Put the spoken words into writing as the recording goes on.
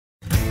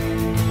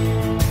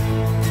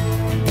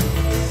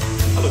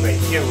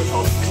here with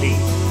Art of Clean.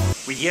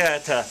 We're here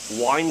at a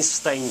wine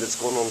stain that's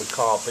gone on the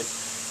carpet,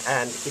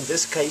 and in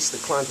this case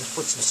the client has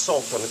put some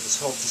salt on it. The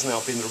salt has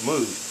now been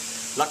removed.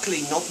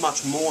 Luckily not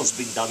much more has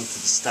been done to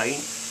the stain,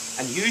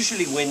 and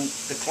usually when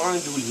the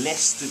client do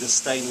less to the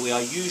stain we are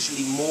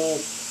usually more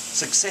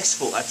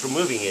successful at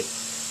removing it.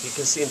 You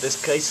can see in this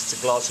case it's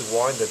a glass of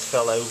wine that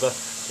fell over.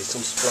 There's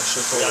some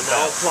splashes all about. We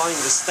are now applying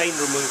the stain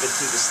remover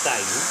to the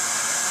stain.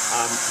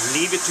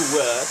 Leave it to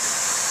work,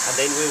 and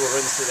then we will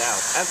rinse it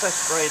out. As I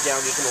spray it down,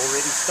 you can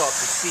already start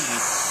to see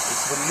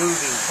it's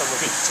removing some of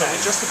the stain. So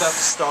we're just about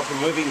to start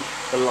removing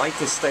the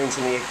lighter stains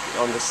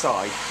on the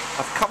side.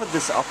 I've covered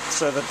this up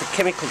so that the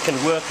chemical can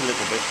work a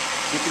little bit.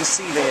 You can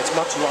see there it's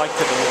much lighter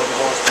than what it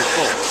was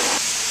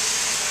before.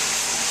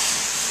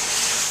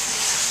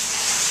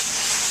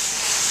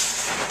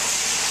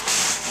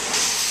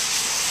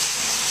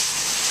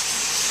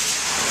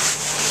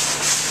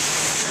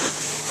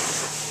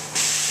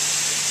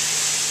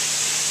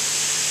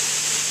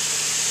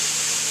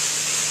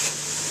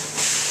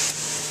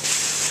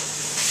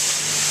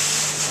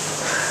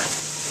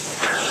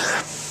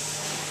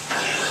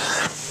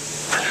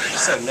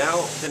 So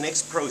now the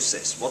next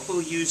process, what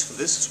we'll use for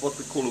this is what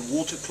we call a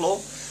water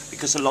claw,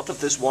 because a lot of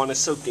this wine is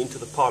soaked into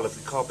the pile of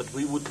the carpet.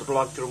 We would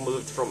like to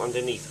remove it from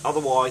underneath,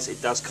 otherwise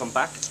it does come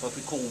back. It's what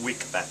we call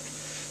wick back.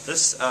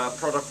 This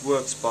product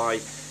works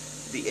by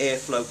the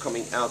airflow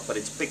coming out, but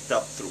it's picked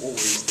up through all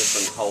these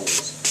different holes.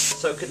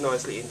 Soak it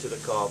nicely into the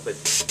carpet.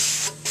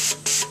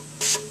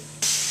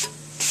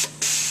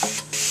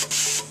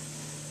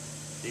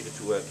 Leave it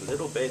to work a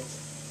little bit,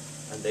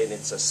 and then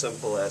it's as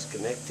simple as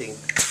connecting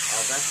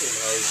our vacuum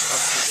hose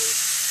up to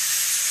this.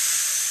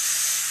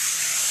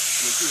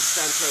 And if you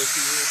stand close,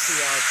 you will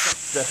see how it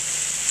cuts the...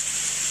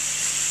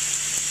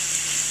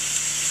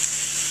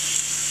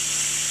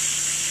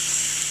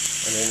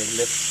 And then it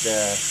lifts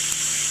the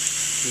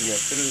cleaner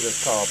through the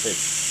carpet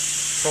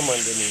from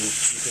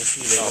underneath. You can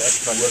see there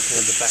it's working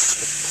in the back.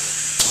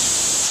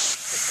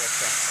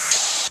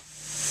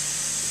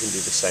 You can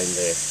do the same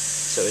there.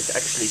 So it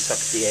actually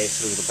sucks the air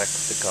through the back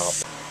of the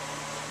carpet.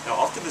 Now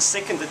after the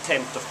second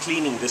attempt of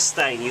cleaning this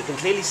stain, you can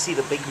clearly see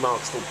the big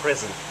marks still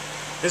present.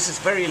 This is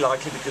very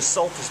likely because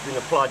salt has been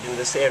applied in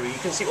this area. You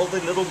can see all the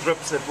little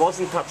drips that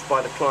wasn't touched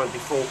by the client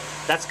before,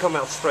 that's come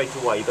out straight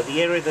away. But the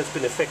area that's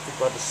been affected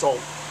by the salt,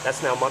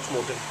 that's now much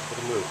more difficult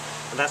to remove.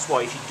 And that's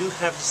why if you do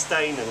have a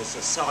stain and it's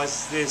a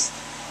size as this,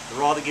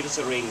 rather give us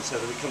a ring so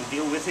that we can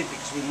deal with it,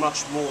 because we're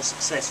much more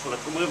successful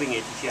at removing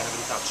it if you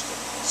haven't touched it.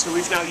 So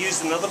we've now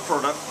used another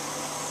product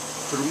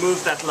to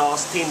remove that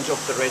last tinge of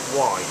the red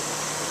wine.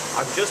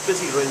 I'm just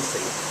busy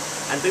rinsing,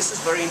 and this is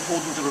very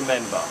important to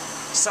remember.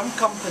 Some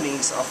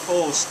companies are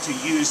forced to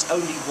use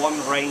only one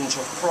range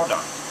of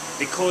product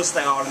because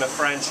they are in a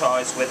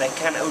franchise where they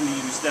can only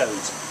use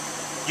those.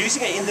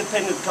 Using an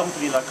independent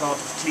company like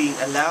Art of Clean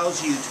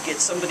allows you to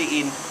get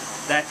somebody in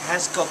that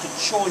has got a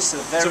choice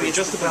of various. So we're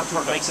just about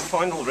to make the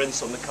final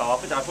rinse on the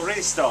carpet. I've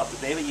already started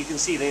there, but you can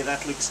see there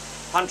that looks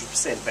 100%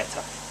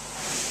 better.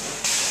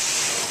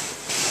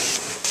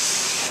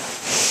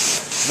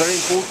 It's very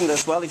important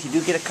as well, if you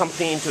do get a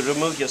company in to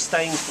remove your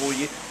stains for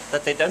you,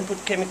 that they don't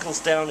put chemicals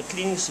down and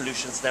cleaning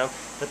solutions down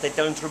that they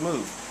don't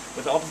remove.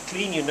 With Art of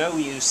Clean, you know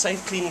we use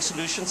safe cleaning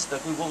solutions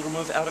that we will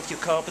remove out of your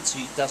carpet so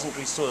it doesn't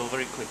resoil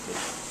very quickly.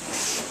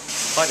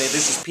 Hi there,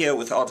 this is Pierre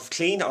with Art of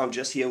Clean. I'm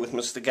just here with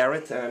Mr.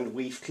 Garrett, and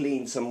we've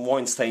cleaned some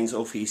wine stains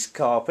off his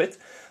carpet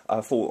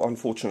for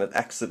unfortunate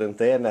accident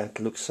there, and that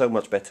looks so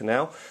much better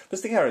now.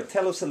 Mr. Garrett,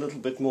 tell us a little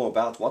bit more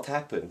about what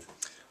happened.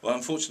 Well,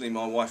 unfortunately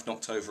my wife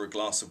knocked over a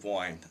glass of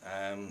wine,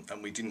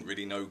 and we didn't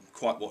really know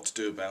quite what to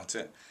do about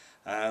it.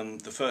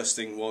 The first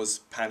thing was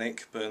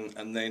panic,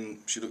 and then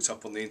she looked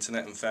up on the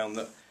internet and found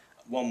that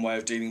one way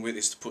of dealing with it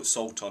is to put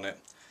salt on it.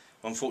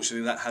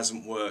 Unfortunately that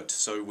hasn't worked,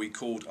 so we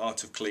called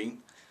Art of Clean,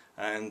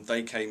 and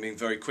they came in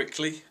very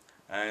quickly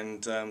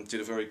and did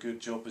a very good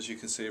job, as you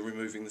can see,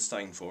 removing the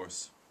stain for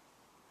us.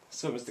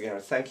 So Mr.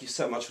 Garrett, thank you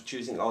so much for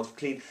choosing Art of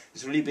Clean.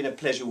 It's really been a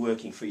pleasure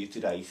working for you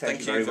today.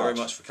 Thank you very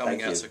much for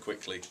coming out so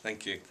quickly.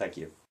 Thank you. Thank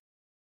you.